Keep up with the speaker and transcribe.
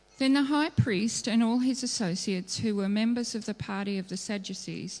Then the high priest and all his associates, who were members of the party of the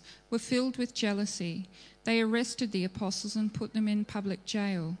Sadducees, were filled with jealousy. They arrested the apostles and put them in public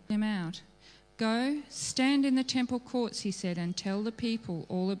jail. Them out. "Go, stand in the temple courts," he said, "and tell the people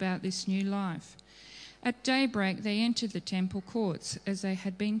all about this new life." At daybreak they entered the temple courts, as they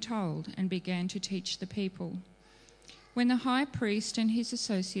had been told, and began to teach the people. When the high priest and his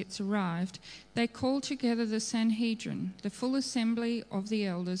associates arrived, they called together the Sanhedrin, the full assembly of the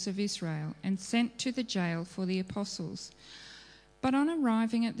elders of Israel, and sent to the jail for the apostles. But on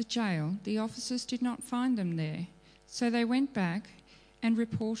arriving at the jail, the officers did not find them there. So they went back and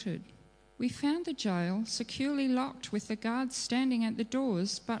reported, "We found the jail securely locked with the guards standing at the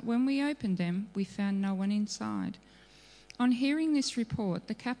doors, but when we opened them, we found no one inside." On hearing this report,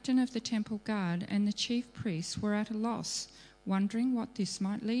 the captain of the temple guard and the chief priests were at a loss, wondering what this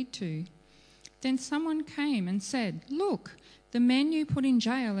might lead to. Then someone came and said, "Look, the men you put in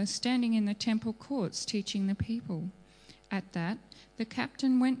jail are standing in the temple courts teaching the people." At that, the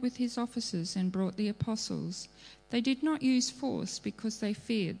captain went with his officers and brought the apostles. They did not use force because they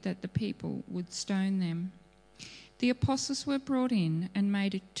feared that the people would stone them. The apostles were brought in and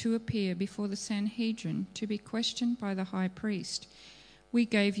made to appear before the Sanhedrin to be questioned by the high priest. "We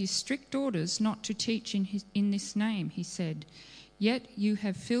gave you strict orders not to teach in this name," he said. "Yet you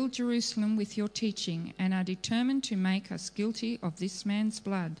have filled Jerusalem with your teaching and are determined to make us guilty of this man's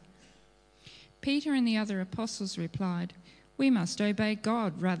blood." Peter and the other apostles replied, "We must obey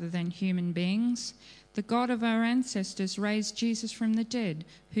God rather than human beings. The God of our ancestors raised Jesus from the dead,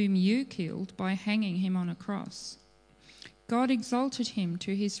 whom you killed by hanging him on a cross. God exalted him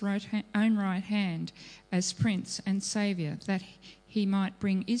to his own right hand as Prince and Saviour, that he might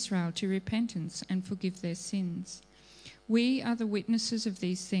bring Israel to repentance and forgive their sins. We are the witnesses of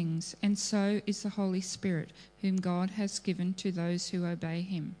these things, and so is the Holy Spirit, whom God has given to those who obey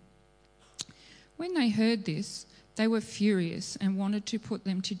him." When they heard this, they were furious and wanted to put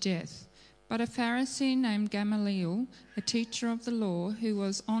them to death. But a Pharisee named Gamaliel, a teacher of the law, who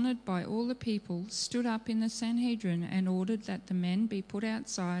was honoured by all the people, stood up in the Sanhedrin and ordered that the men be put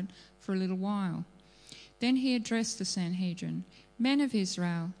outside for a little while. Then he addressed the Sanhedrin, "Men of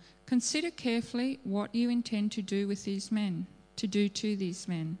Israel, consider carefully what you intend to do with these men, to these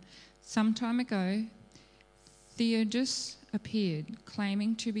men. Some time ago, Theodorus appeared,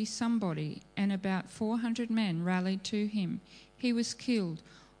 claiming to be somebody, and about 400 men rallied to him. He was killed.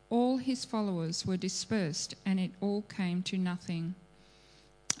 All his followers were dispersed, and it all came to nothing.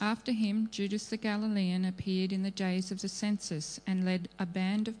 After him, Judas the Galilean appeared in the days of the census and led a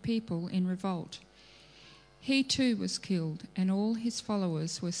band of people in revolt. He too was killed, and all his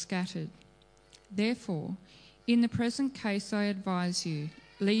followers were scattered. Therefore, in the present case I advise you,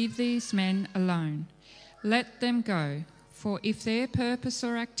 leave these men alone. Let them go, for if their purpose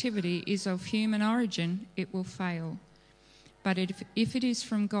or activity is of human origin, it will fail. But if it is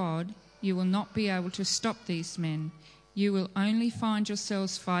from God, you will not be able to stop these men. You will only find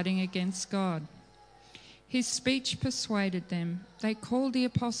yourselves fighting against God." His speech persuaded them. They called the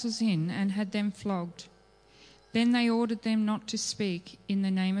apostles in and had them flogged. Then they ordered them not to speak in the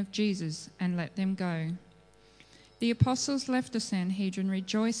name of Jesus and let them go. The apostles left the Sanhedrin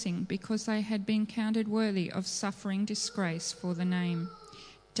rejoicing because they had been counted worthy of suffering disgrace for the name.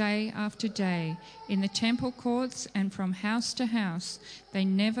 Day after day, in the temple courts and from house to house, they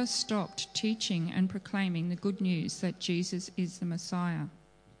never stopped teaching and proclaiming the good news that Jesus is the Messiah.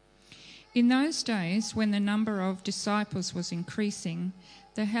 In those days, when the number of disciples was increasing,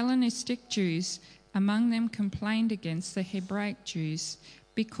 the Hellenistic Jews among them complained against the Hebraic Jews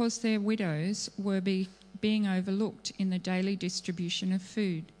because their widows were being overlooked in the daily distribution of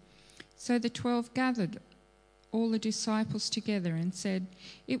food. So the 12 gathered all the disciples together and said,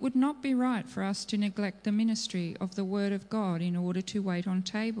 "It would not be right for us to neglect the ministry of the word of God in order to wait on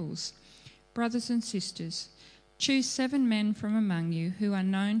tables. Brothers and sisters, choose 7 men from among you who are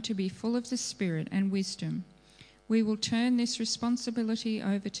known to be full of the Spirit and wisdom. We will turn this responsibility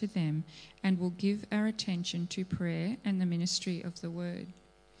over to them and will give our attention to prayer and the ministry of the word."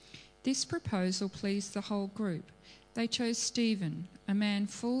 This proposal pleased the whole group. They chose Stephen, a man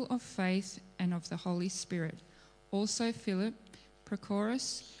full of faith and of the Holy Spirit, also Philip,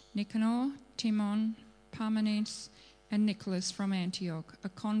 Prochorus, Nicanor, Timon, Parmenas, and Nicholas from Antioch, a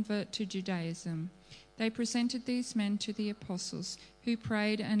convert to Judaism. They presented these men to the apostles, who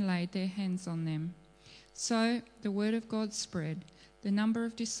prayed and laid their hands on them. So the word of God spread. The number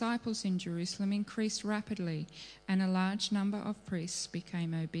of disciples in Jerusalem increased rapidly, and a large number of priests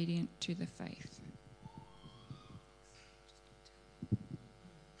became obedient to the faith.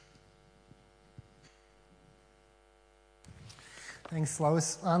 Thanks,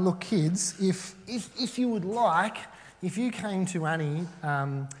 Lois. Look, kids, if you would like, if you came to Annie,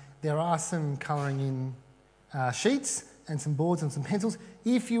 there are some colouring in sheets and some boards and some pencils,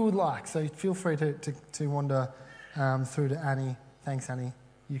 if you would like. So feel free to wander through to Annie. Thanks, Annie.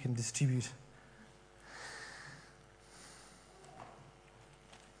 You can distribute.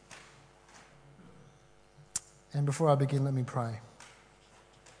 And before I begin, let me pray.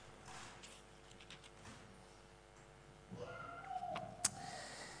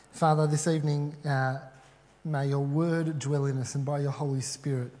 Father, this evening, may your word dwell in us and by your Holy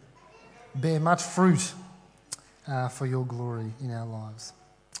Spirit bear much fruit for your glory in our lives.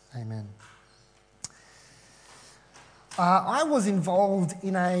 Amen. I was involved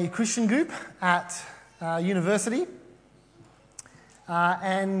in a Christian group at university,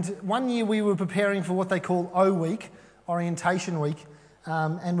 and one year we were preparing for what they call O Week, Orientation Week,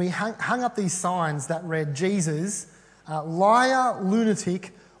 and we hung up these signs that read Jesus, liar,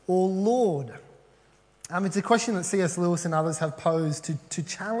 lunatic, or Lord. It's a question that C.S. Lewis and others have posed to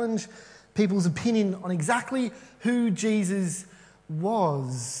challenge people's opinion on exactly who Jesus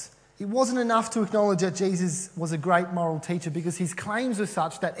was. It wasn't enough to acknowledge that Jesus was a great moral teacher, because his claims were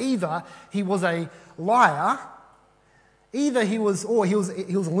such that either he was a liar, either he was a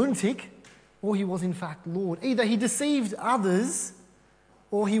lunatic, or he was in fact Lord. Either he deceived others,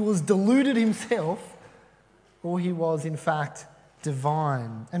 or he was deluded himself, or he was in fact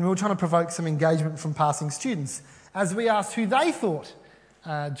divine. And we were trying to provoke some engagement from passing students as we asked who they thought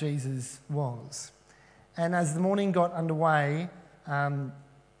Jesus was. And as the morning got underway,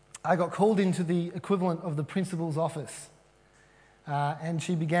 I got called into the equivalent of the principal's office. And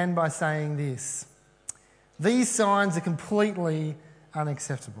she began by saying this: "These signs are completely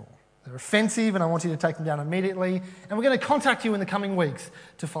unacceptable. They're offensive, and I want you to take them down immediately. And we're going to contact you in the coming weeks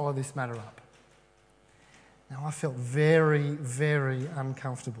to follow this matter up." Now, I felt very, very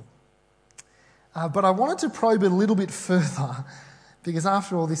uncomfortable. But I wanted to probe a little bit further, because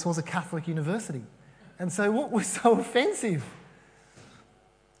after all, this was a Catholic university. And so what was so offensive?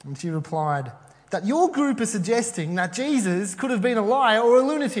 And she replied, "That your group is suggesting that Jesus could have been a liar or a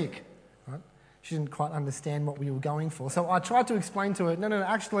lunatic." Right? She didn't quite understand what we were going for. So I tried to explain to her, no,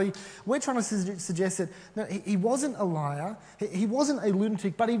 actually, we're trying to suggest that no, he wasn't a liar, he wasn't a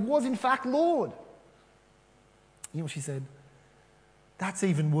lunatic, but he was in fact Lord. You know what she said? "That's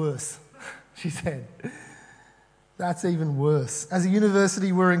even worse," she said. "That's even worse. As a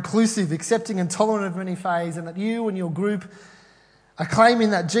university, we're inclusive, accepting and tolerant of many faiths, and that you and your group are claiming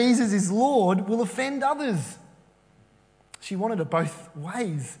that Jesus is Lord will offend others." She wanted it both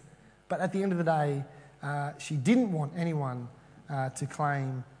ways, but at the end of the day, she didn't want anyone to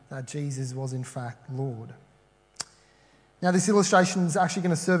claim that Jesus was in fact Lord. Now, this illustration is actually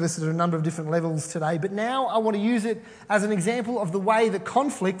going to serve us at a number of different levels today, but now I want to use it as an example of the way that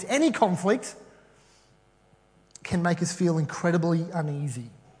conflict, any conflict, can make us feel incredibly uneasy.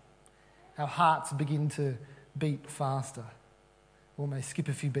 Our hearts begin to beat faster, or may skip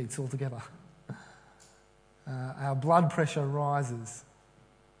a few beats altogether. Our blood pressure rises,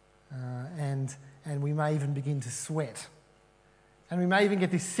 and we may even begin to sweat. And we may even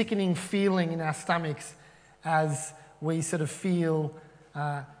get this sickening feeling in our stomachs as we sort of feel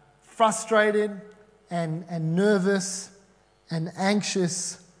frustrated and nervous and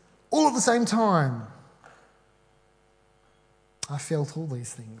anxious all at the same time. I felt all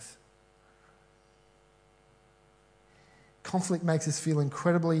these things. Conflict makes us feel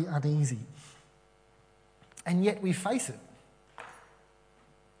incredibly uneasy. And yet we face it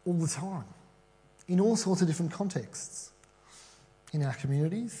all the time, in all sorts of different contexts. In our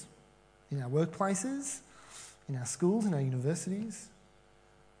communities, in our workplaces, in our schools, in our universities,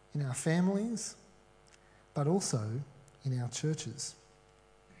 in our families, but also in our churches.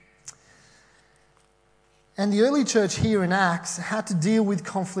 And the early church here in Acts had to deal with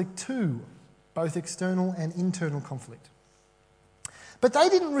conflict too, both external and internal conflict. But they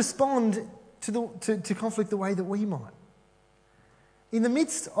didn't respond to conflict the way that we might. In the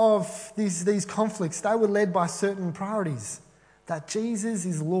midst of these conflicts, they were led by certain priorities: that Jesus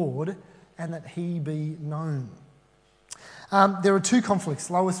is Lord and that he be known. There are two conflicts.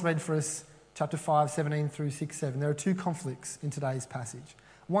 Lois read for us chapter 5, 17 through 6, 7. There are two conflicts in today's passage.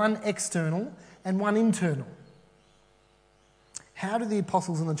 One external and one internal. How did the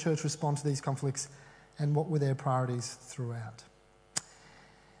apostles and the church respond to these conflicts, and what were their priorities throughout?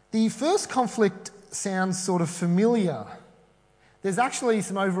 The first conflict sounds sort of familiar. There's actually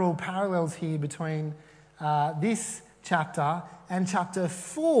some overall parallels here between this chapter and chapter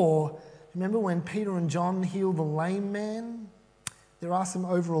 4. Remember when Peter and John healed the lame man? There are some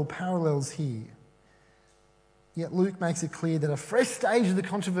overall parallels here. Yet Luke makes it clear that a fresh stage of the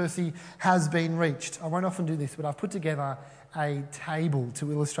controversy has been reached. I won't often do this, but I've put together a table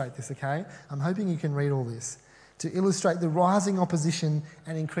to illustrate this, okay? I'm hoping you can read all this, to illustrate the rising opposition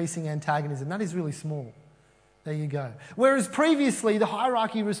and increasing antagonism. That is really small. There you go. Whereas previously the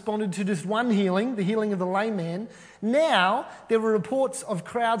hierarchy responded to just one healing, the healing of the lame man, now there were reports of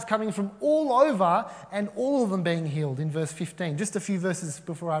crowds coming from all over and all of them being healed in verse 15, just a few verses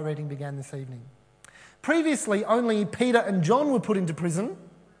before our reading began this evening. Previously, only Peter and John were put into prison.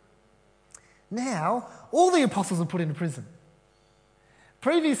 Now, all the apostles are put into prison.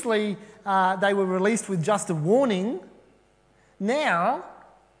 Previously, they were released with just a warning. Now,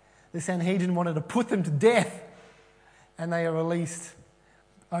 the Sanhedrin wanted to put them to death, and they are released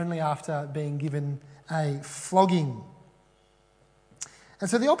only after being given a flogging. And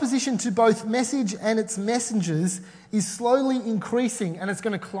so the opposition to both message and its messengers is slowly increasing, and it's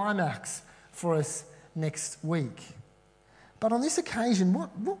going to climax for us next week. But on this occasion,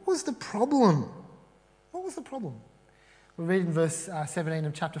 what was the problem? What was the problem? We read in verse 17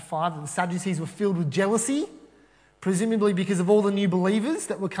 of chapter 5 that the Sadducees were filled with jealousy, presumably because of all the new believers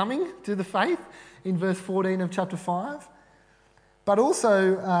that were coming to the faith in verse 14 of chapter 5. But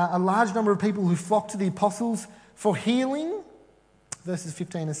also a large number of people who flocked to the apostles for healing, verses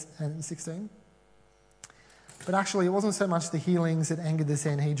 15 and 16. But actually, it wasn't so much the healings that angered the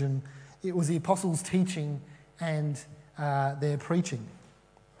Sanhedrin. It was the apostles' teaching and their preaching.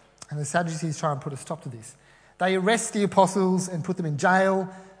 And the Sadducees try and put a stop to this. They arrest the apostles and put them in jail,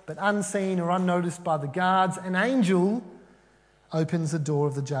 but unseen or unnoticed by the guards, an angel opens the door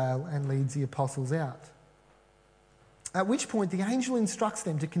of the jail and leads the apostles out. At which point the angel instructs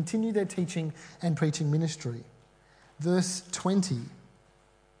them to continue their teaching and preaching ministry. Verse 20,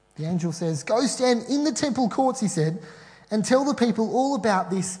 the angel says, "Go stand in the temple courts," he said, "and tell the people all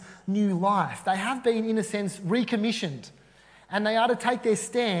about this new life." They have been, in a sense, recommissioned, and they are to take their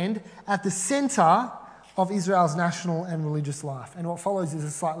stand at the centre of Israel's national and religious life. And what follows is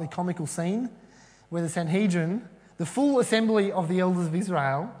a slightly comical scene where the Sanhedrin, the full assembly of the elders of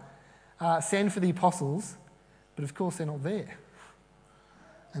Israel, send for the apostles, but of course they're not there.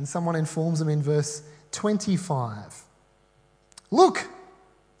 And someone informs them in verse 25, "Look,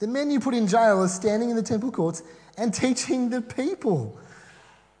 the men you put in jail are standing in the temple courts and teaching the people."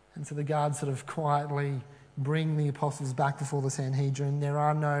 And so the guards sort of quietly bring the apostles back before the Sanhedrin. There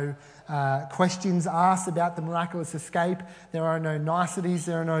are no questions asked about the miraculous escape. There are no niceties.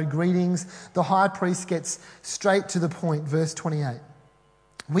 There are no greetings. The high priest gets straight to the point. Verse 28.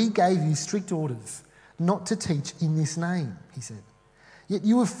 "We gave you strict orders not to teach in this name," he said. "Yet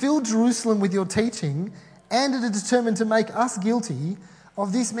you have filled Jerusalem with your teaching and are determined to make us guilty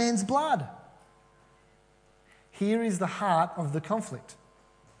of this man's blood." Here is the heart of the conflict.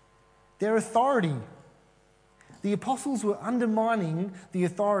 Their authority. The apostles were undermining the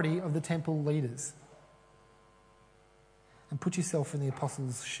authority of the temple leaders. And put yourself in the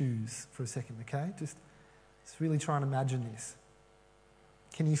apostles' shoes for a second, okay? Just really try and imagine this.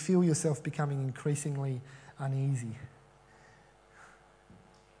 Can you feel yourself becoming increasingly uneasy?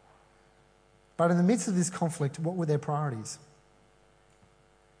 But in the midst of this conflict, what were their priorities?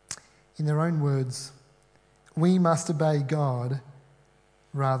 In their own words, we must obey God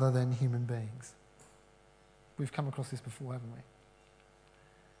rather than human beings. We've come across this before, haven't we?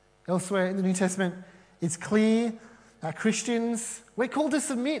 Elsewhere in the New Testament, it's clear that Christians, we're called to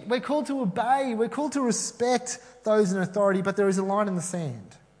submit, we're called to obey, we're called to respect those in authority, but there is a line in the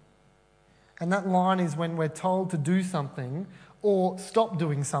sand. And that line is when we're told to do something or stop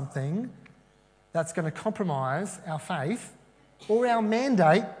doing something that's going to compromise our faith or our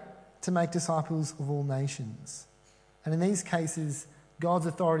mandate to make disciples of all nations. And in these cases, God's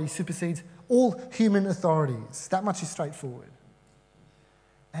authority supersedes all human authorities. That much is straightforward.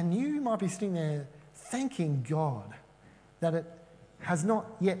 And you might be sitting there thanking God that it has not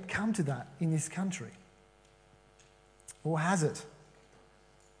yet come to that in this country. Or has it?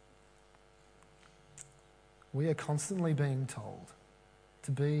 We are constantly being told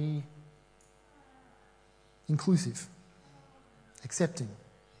to be inclusive, accepting,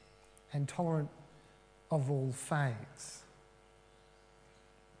 and tolerant of all faiths.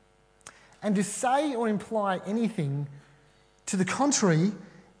 And to say or imply anything to the contrary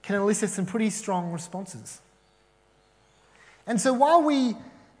can elicit some pretty strong responses. And so while we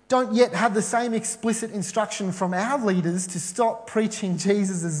don't yet have the same explicit instruction from our leaders to stop preaching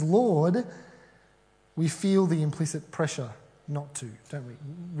Jesus as Lord, we feel the implicit pressure not to, don't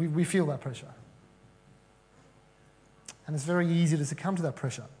we? We feel that pressure. And it's very easy to succumb to that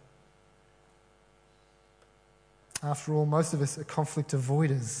pressure. After all, most of us are conflict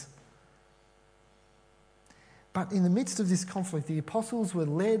avoiders. But in the midst of this conflict, the apostles were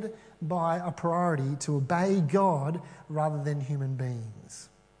led by a priority to obey God rather than human beings.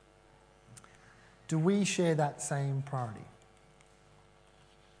 Do we share that same priority?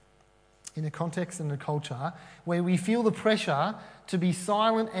 In a context and a culture where we feel the pressure to be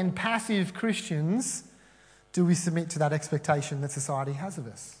silent and passive Christians, do we submit to that expectation that society has of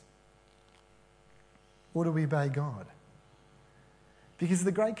us? Or do we obey God? Because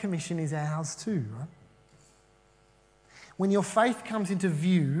the Great Commission is ours too, right? When your faith comes into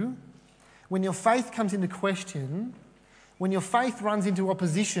view, when your faith comes into question, when your faith runs into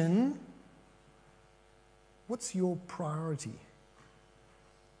opposition, what's your priority?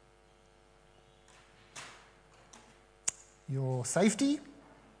 Your safety?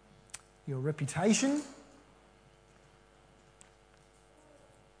 Your reputation?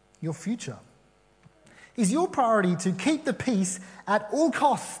 Your future? Is your priority to keep the peace at all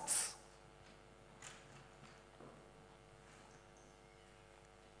costs?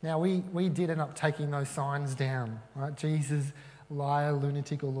 Now, we did end up taking those signs down, right? Jesus, liar,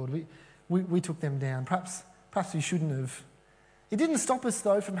 lunatic, or Lord. We took them down. Perhaps we shouldn't have. It didn't stop us,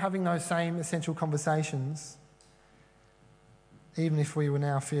 though, from having those same essential conversations, even if we were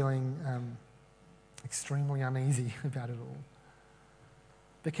now feeling extremely uneasy about it all.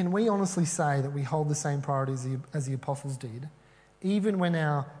 But can we honestly say that we hold the same priorities as the apostles did, even when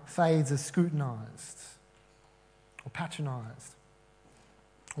our faiths are scrutinised or patronised,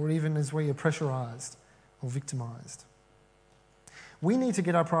 or even as we are pressurised or victimised? We need to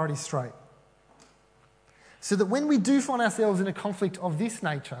get our priorities straight so that when we do find ourselves in a conflict of this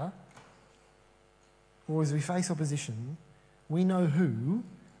nature, or as we face opposition, we know who,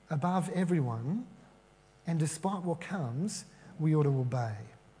 above everyone, and despite what comes, we ought to obey.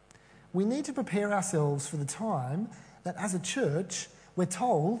 We need to prepare ourselves for the time that as a church, we're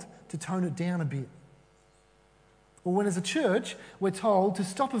told to tone it down a bit. Or when as a church, we're told to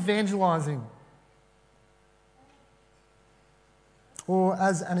stop evangelising. Or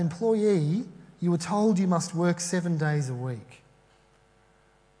as an employee, you were told you must work 7 days a week.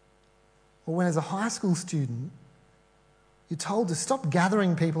 Or when as a high school student, you're told to stop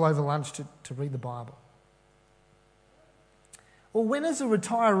gathering people over lunch to read the Bible. Or when as a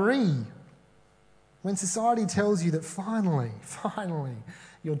retiree, when society tells you that finally,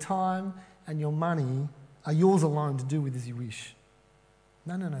 your time and your money are yours alone to do with as you wish.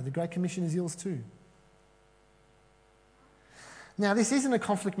 No, the Great Commission is yours too. Now, this isn't a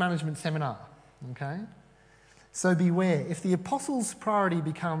conflict management seminar, okay? So beware. If the apostles' priority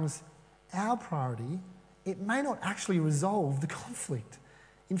becomes our priority, it may not actually resolve the conflict.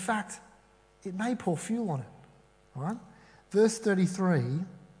 In fact, it may pour fuel on it, all right? Verse 33,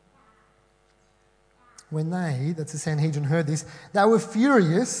 when they, that's the Sanhedrin, heard this, they were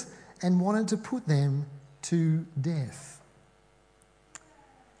furious and wanted to put them to death.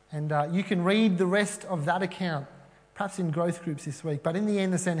 And you can read the rest of that account, perhaps in growth groups this week. But in the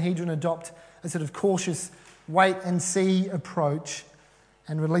end, the Sanhedrin adopt a sort of cautious wait-and-see approach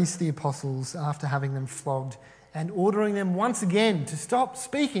and release the apostles after having them flogged and ordering them once again to stop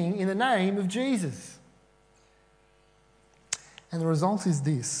speaking in the name of Jesus. And the result is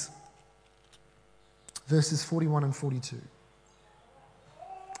this, verses 41 and 42.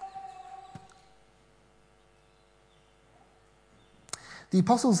 The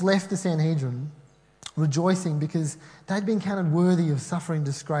apostles left the Sanhedrin rejoicing because they'd been counted worthy of suffering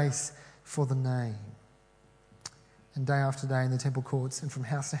disgrace for the name. And day after day in the temple courts and from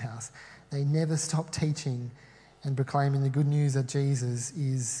house to house, they never stopped teaching and proclaiming the good news that Jesus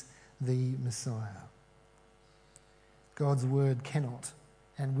is the Messiah. God's word cannot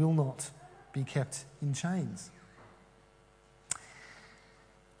and will not be kept in chains.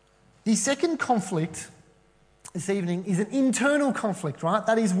 The second conflict this evening is an internal conflict, right?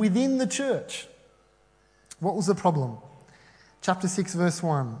 That is within the church. What was the problem? Chapter 6, verse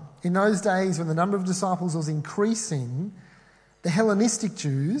 1. In those days when the number of disciples was increasing, the Hellenistic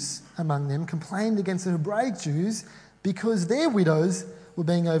Jews among them complained against the Hebraic Jews because their widows were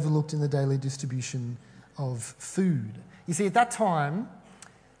being overlooked in the daily distribution of food. You see, at that time,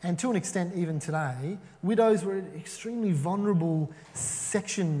 and to an extent even today, widows were an extremely vulnerable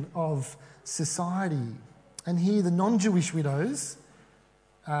section of society. And here the non-Jewish widows,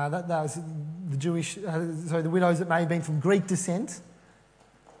 that was the widows that may have been from Greek descent,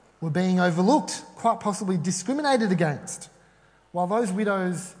 were being overlooked, quite possibly discriminated against, while those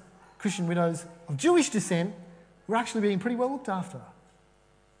widows, Christian widows of Jewish descent, were actually being pretty well looked after.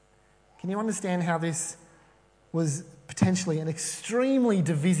 Can you understand how this was potentially an extremely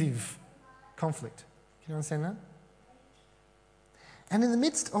divisive conflict? Can you understand that? And in the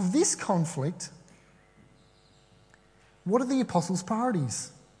midst of this conflict, What are the apostles'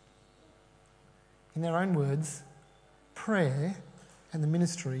 priorities? In their own words, prayer and the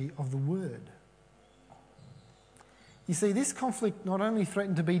ministry of the word. You see, this conflict not only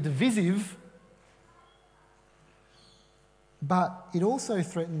threatened to be divisive, but it also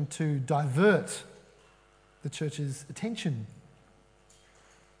threatened to divert the church's attention.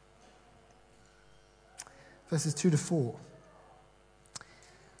 Verses 2 to 4.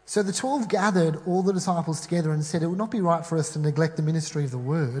 So the 12 gathered all the disciples together and said, "It would not be right for us to neglect the ministry of the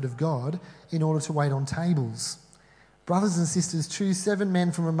word of God in order to wait on tables. Brothers and sisters, choose 7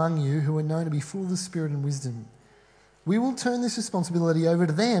 men from among you who are known to be full of the Spirit and wisdom. We will turn this responsibility over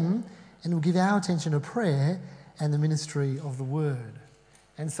to them and will give our attention to prayer and the ministry of the word."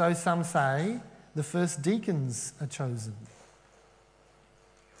 And so some say the first deacons are chosen.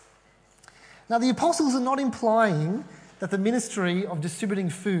 Now, the apostles are not implying that the ministry of distributing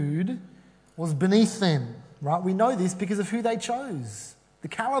food was beneath them, right? We know this because of who they chose, the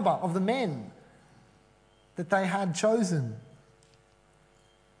calibre of the men that they had chosen.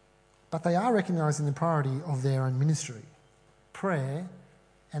 But they are recognising the priority of their own ministry, prayer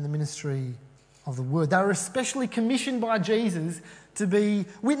and the ministry of the word. They were especially commissioned by Jesus to be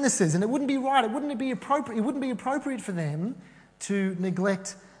witnesses, and it wouldn't be right, it wouldn't be appropriate for them to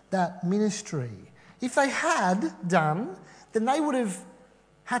neglect that ministry. If they had done, then they would have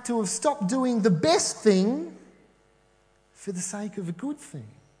had to have stopped doing the best thing for the sake of a good thing,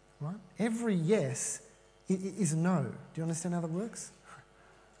 right? Every yes is a no. Do you understand how that works?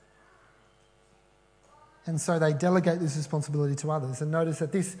 And so they delegate this responsibility to others. And notice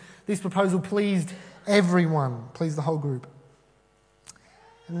that this proposal pleased everyone, pleased the whole group.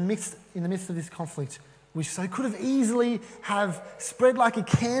 And in the midst of this conflict, which so could have easily have spread like a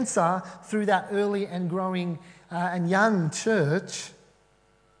cancer through that early and growing and young church,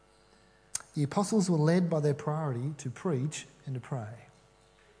 the apostles were led by their priority to preach and to pray.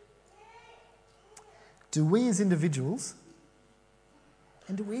 Do we as individuals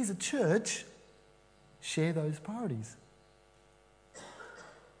and do we as a church share those priorities?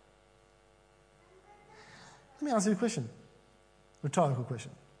 Let me ask you a question, rhetorical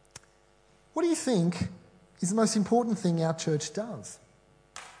question. What do you think is the most important thing our church does?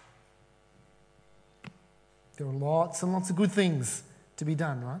 There are lots and lots of good things to be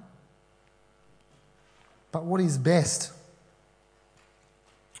done, right? But what is best?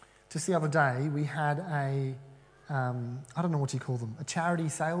 Just the other day, we had I don't know what you call them, a charity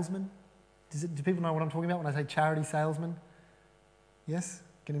salesman. Do people know what I'm talking about when I say charity salesman? Yes?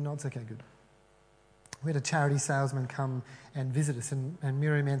 Getting nods? Okay, good. We had a charity salesman come and visit us, and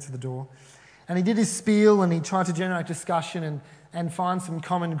Miriam answered the door. And he did his spiel and he tried to generate discussion and find some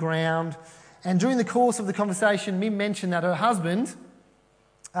common ground. And during the course of the conversation, Mim mentioned that her husband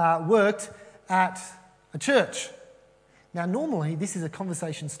worked at a church. Now, normally, this is a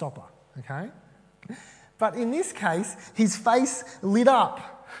conversation stopper, okay? But in this case, his face lit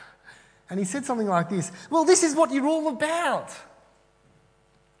up. And he said something like this: "Well, this is what you're all about."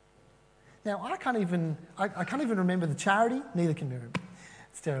 Now, I can't even remember the charity, neither can Miriam.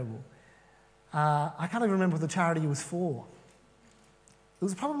 It's terrible. I can't even remember what the charity was for. It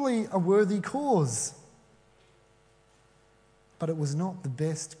was probably a worthy cause, but it was not the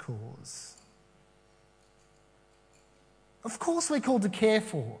best cause. Of course we're called to care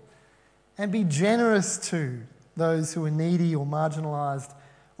for and be generous to those who are needy or marginalised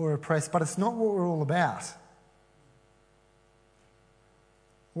or oppressed, but it's not what we're all about.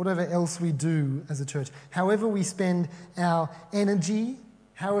 Whatever else we do as a church, however we spend our energy,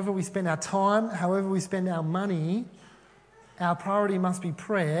 however we spend our time, however we spend our money, our priority must be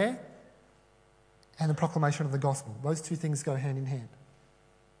prayer and the proclamation of the gospel. Those two things go hand in hand.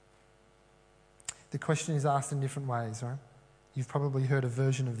 The question is asked in different ways, right? You've probably heard a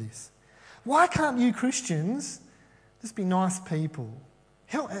version of this. Why can't you Christians just be nice people?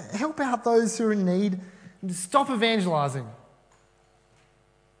 Help out those who are in need and stop evangelising.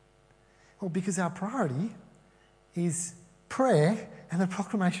 Well, because our priority is prayer and the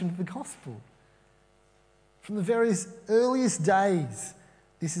proclamation of the gospel. From the very earliest days,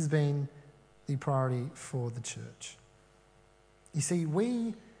 this has been the priority for the church. You see,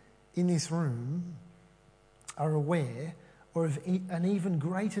 we in this room are aware of an even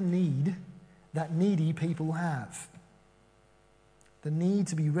greater need that needy people have. The need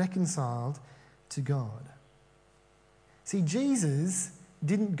to be reconciled to God. See, Jesus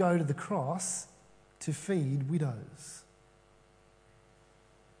didn't go to the cross to feed widows.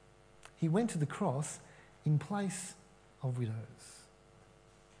 He went to the cross in place of widows.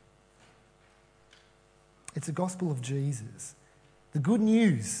 It's the gospel of Jesus, the good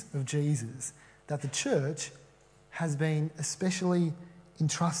news of Jesus, that the church has been especially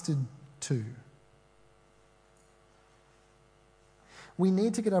entrusted to. We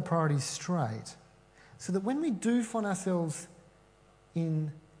need to get our priorities straight so that when we do find ourselves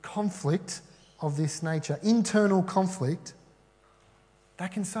in conflict of this nature, internal conflict,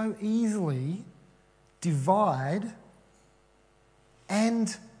 that can so easily divide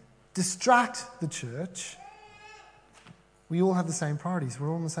and distract the church. We all have the same priorities. We're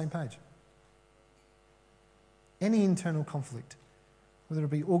all on the same page. Any internal conflict, whether it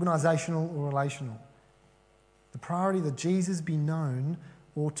be organisational or relational, the priority that Jesus be known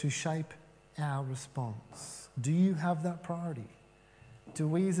ought to shape our response. Do you have that priority? Do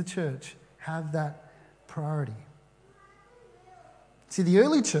we as a church have that priority? See, the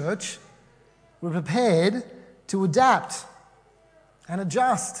early church were prepared to adapt and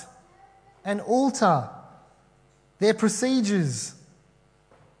adjust and alter their procedures,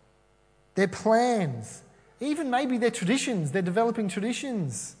 their plans, even maybe their traditions, their developing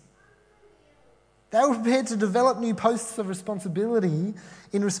traditions. They were prepared to develop new posts of responsibility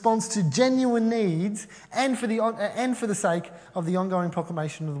in response to genuine needs and for the sake of the ongoing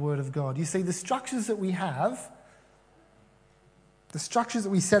proclamation of the Word of God. You see, the structures that we have, the structures that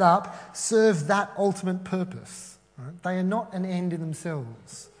we set up, serve that ultimate purpose. Right? They are not an end in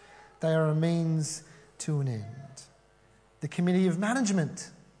themselves. They are a means to an end. The committee of management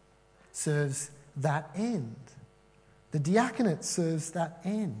serves that end. The diaconate serves that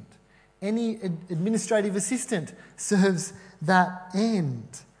end. Any administrative assistant serves that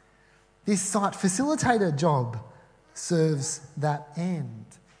end. This site facilitator job serves that end.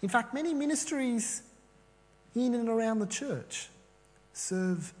 In fact, many ministries in and around the church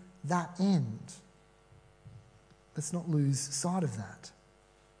serve that end. Let's not lose sight of that.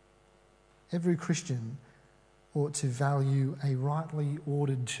 Every Christian ought to value a rightly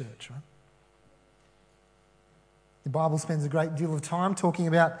ordered church, right? The Bible spends a great deal of time talking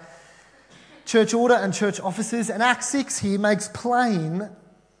about church order and church offices, and Acts 6 here makes plain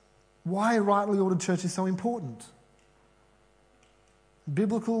why a rightly ordered church is so important.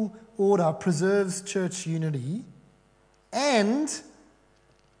 Biblical order preserves church unity and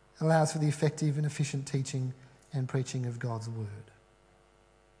allows for the effective and efficient teaching and preaching of God's word.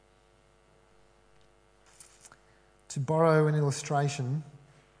 To borrow an illustration,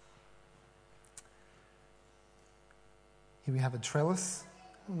 here we have a trellis.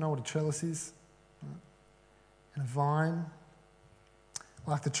 I don't know what a trellis is. Right? And a vine.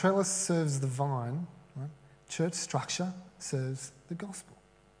 Like the trellis serves the vine, right? Church structure serves the gospel.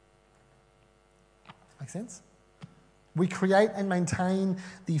 Make sense? We create and maintain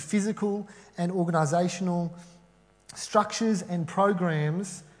the physical and organisational structures and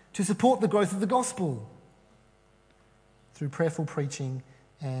programs to support the growth of the gospel through prayerful preaching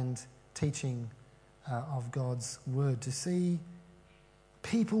and teaching of God's word, to see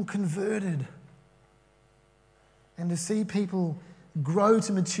people converted and to see people grow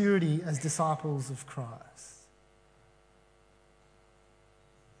to maturity as disciples of Christ.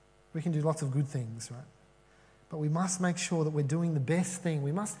 We can do lots of good things, right? But we must make sure that we're doing the best thing.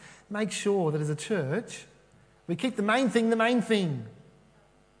 We must make sure that as a church, we keep the main thing the main thing.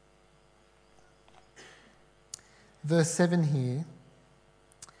 Verse 7 here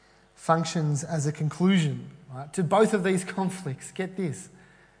functions as a conclusion, right, to both of these conflicts. Get this.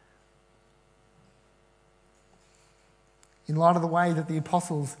 In light of the way that the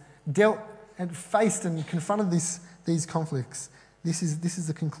apostles dealt and faced and confronted these conflicts, this is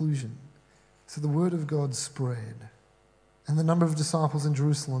the conclusion. So the word of God spread, and the number of disciples in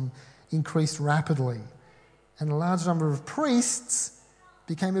Jerusalem increased rapidly, and a large number of priests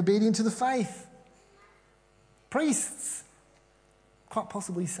became obedient to the faith. Priests, quite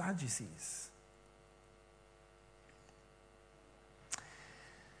possibly Sadducees.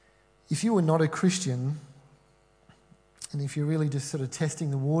 If you were not a Christian, and if you're really just sort of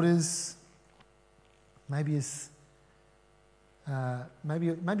testing the waters, maybe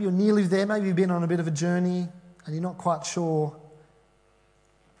you're nearly there, maybe you've been on a bit of a journey and you're not quite sure,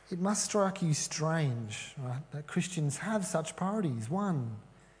 it must strike you strange, right, that Christians have such priorities. One,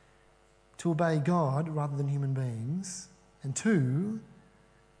 to obey God rather than human beings, and two,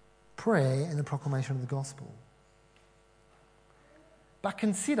 prayer and the proclamation of the gospel. But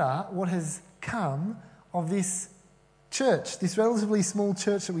consider what has come of this church, this relatively small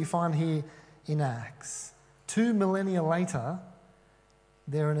church that we find here in Acts. 2 millennia later,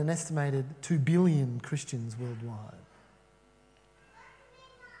 there are an estimated 2 billion Christians worldwide.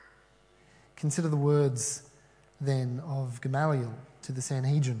 Consider the words then of Gamaliel to the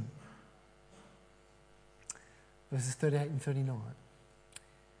Sanhedrin. Verses 38 and 39.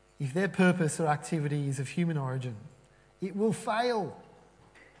 if their purpose or activity is of human origin, it will fail.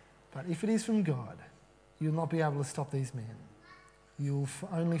 But if it is from God, you'll not be able to stop these men. You'll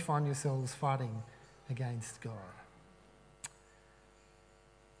only find yourselves fighting against God.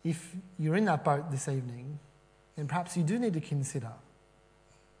 If you're in that boat this evening, then perhaps you do need to consider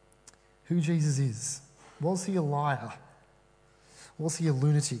who Jesus is. Was he a liar? Was he a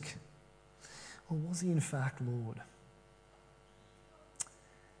lunatic? Or was he in fact Lord?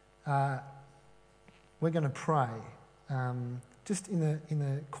 We're going to pray just in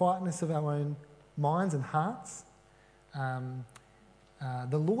the quietness of our own minds and hearts.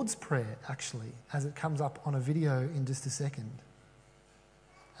 The Lord's Prayer, actually, as it comes up on a video in just a second,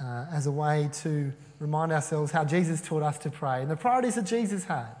 as a way to remind ourselves how Jesus taught us to pray and the priorities that Jesus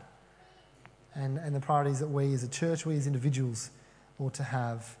had, and the priorities that we as a church, we as individuals ought to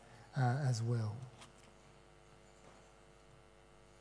have as well.